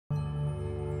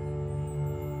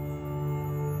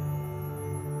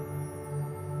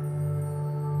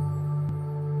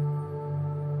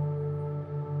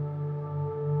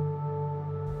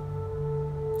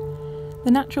The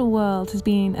natural world has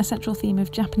been a central theme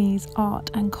of Japanese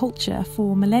art and culture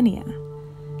for millennia.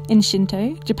 In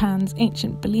Shinto, Japan's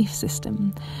ancient belief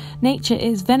system, nature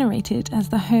is venerated as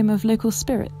the home of local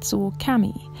spirits, or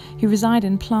kami, who reside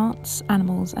in plants,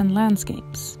 animals, and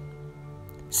landscapes.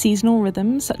 Seasonal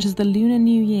rhythms such as the Lunar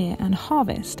New Year and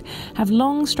harvest have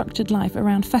long structured life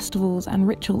around festivals and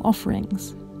ritual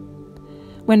offerings.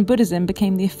 When Buddhism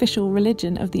became the official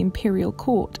religion of the imperial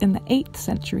court in the 8th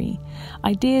century,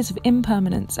 ideas of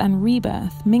impermanence and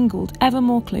rebirth mingled ever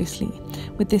more closely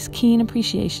with this keen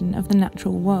appreciation of the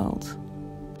natural world.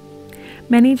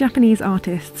 Many Japanese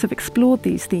artists have explored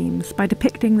these themes by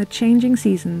depicting the changing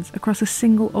seasons across a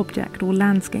single object or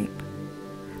landscape.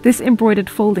 This embroidered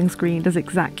folding screen does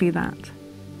exactly that.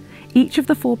 Each of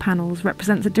the 4 panels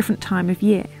represents a different time of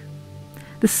year.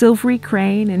 The silvery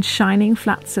crane in shining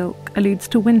flat silk alludes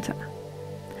to winter.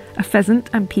 A pheasant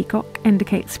and peacock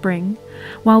indicate spring,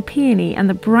 while peony and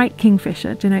the bright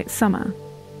kingfisher denote summer.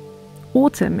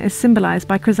 Autumn is symbolised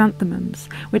by chrysanthemums,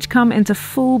 which come into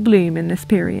full bloom in this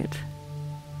period.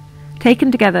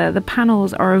 Taken together, the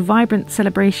panels are a vibrant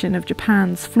celebration of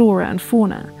Japan's flora and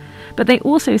fauna, but they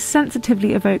also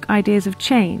sensitively evoke ideas of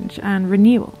change and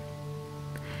renewal.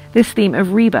 This theme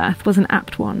of rebirth was an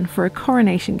apt one for a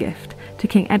coronation gift to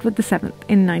King Edward VII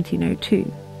in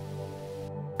 1902.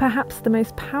 Perhaps the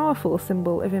most powerful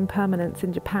symbol of impermanence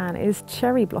in Japan is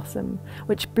cherry blossom,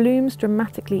 which blooms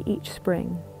dramatically each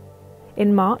spring.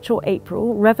 In March or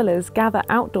April, revellers gather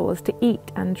outdoors to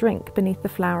eat and drink beneath the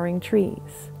flowering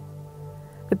trees.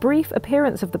 The brief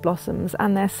appearance of the blossoms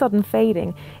and their sudden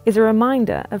fading is a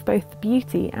reminder of both the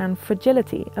beauty and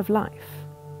fragility of life.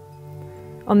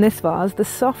 On this vase, the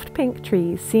soft pink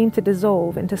trees seem to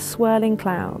dissolve into swirling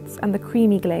clouds and the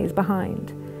creamy glaze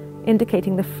behind,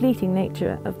 indicating the fleeting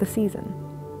nature of the season.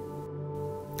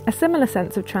 A similar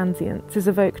sense of transience is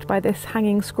evoked by this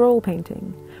hanging scroll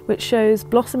painting, which shows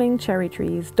blossoming cherry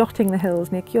trees dotting the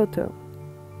hills near Kyoto.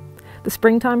 The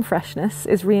springtime freshness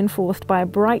is reinforced by a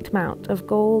bright mount of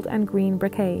gold and green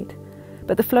brocade,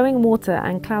 but the flowing water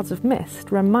and clouds of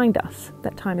mist remind us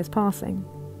that time is passing.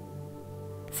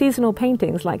 Seasonal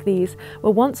paintings like these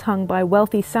were once hung by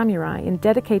wealthy samurai in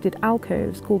dedicated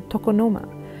alcoves called tokonoma,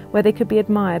 where they could be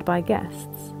admired by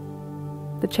guests.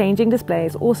 The changing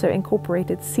displays also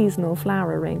incorporated seasonal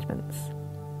flower arrangements.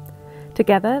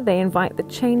 Together, they invite the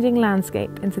changing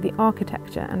landscape into the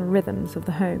architecture and rhythms of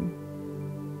the home.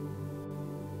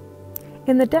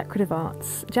 In the decorative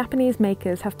arts, Japanese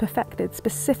makers have perfected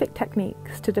specific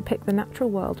techniques to depict the natural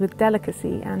world with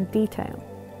delicacy and detail.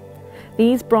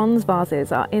 These bronze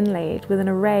vases are inlaid with an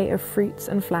array of fruits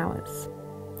and flowers.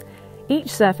 Each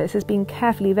surface has been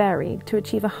carefully varied to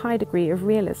achieve a high degree of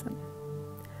realism.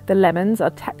 The lemons are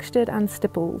textured and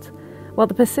stippled, while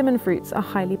the persimmon fruits are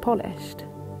highly polished.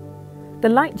 The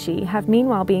lychee have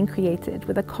meanwhile been created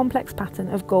with a complex pattern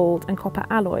of gold and copper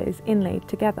alloys inlaid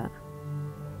together.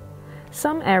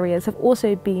 Some areas have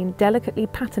also been delicately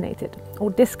patinated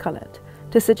or discoloured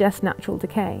to suggest natural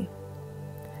decay.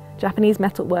 Japanese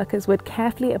metalworkers would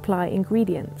carefully apply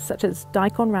ingredients such as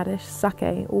daikon radish,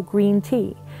 sake, or green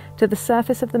tea to the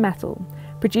surface of the metal,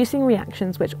 producing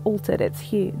reactions which altered its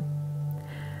hue.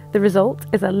 The result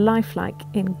is a lifelike,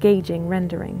 engaging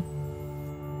rendering.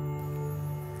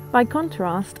 By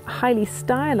contrast, highly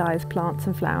stylized plants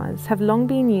and flowers have long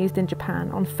been used in Japan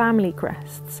on family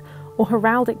crests or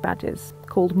heraldic badges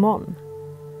called mon.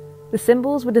 The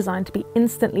symbols were designed to be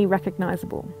instantly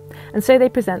recognizable, and so they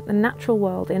present the natural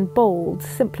world in bold,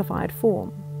 simplified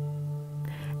form.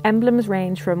 Emblems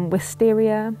range from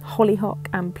wisteria, hollyhock,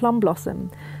 and plum blossom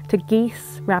to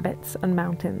geese, rabbits, and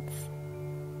mountains.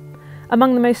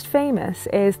 Among the most famous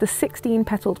is the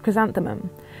 16-petaled chrysanthemum,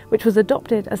 which was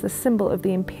adopted as the symbol of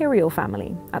the imperial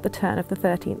family at the turn of the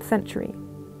 13th century.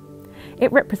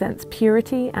 It represents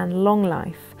purity and long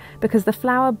life because the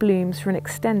flower blooms for an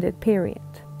extended period.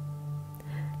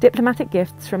 Diplomatic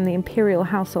gifts from the imperial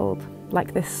household,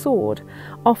 like this sword,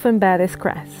 often bear this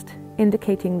crest,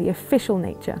 indicating the official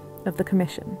nature of the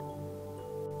commission.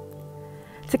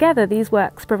 Together, these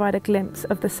works provide a glimpse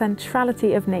of the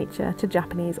centrality of nature to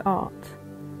Japanese art.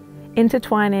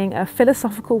 Intertwining a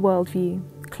philosophical worldview,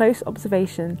 close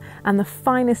observation, and the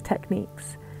finest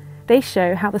techniques, they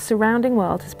show how the surrounding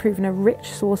world has proven a rich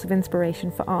source of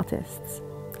inspiration for artists,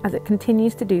 as it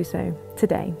continues to do so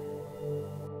today.